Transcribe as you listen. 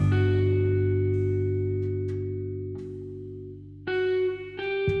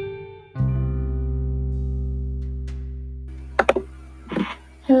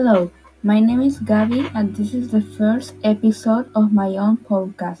Hello, my name is Gabby, and this is the first episode of my own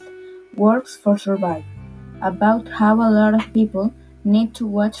podcast, Works for Survive, about how a lot of people need to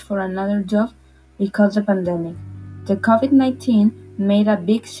watch for another job because of the pandemic. The COVID-19 made a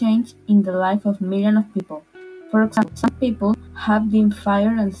big change in the life of millions of people. For example, some people have been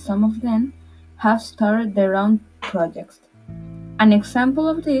fired and some of them have started their own projects. An example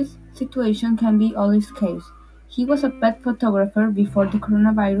of this situation can be Ollie's case. He was a pet photographer before the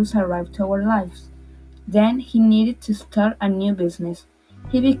coronavirus arrived to our lives. Then he needed to start a new business.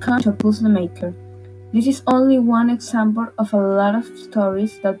 He became a puzzle maker. This is only one example of a lot of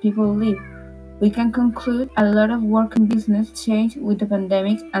stories that people live. We can conclude a lot of work in business changed with the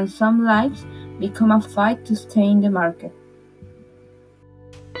pandemic and some lives become a fight to stay in the market.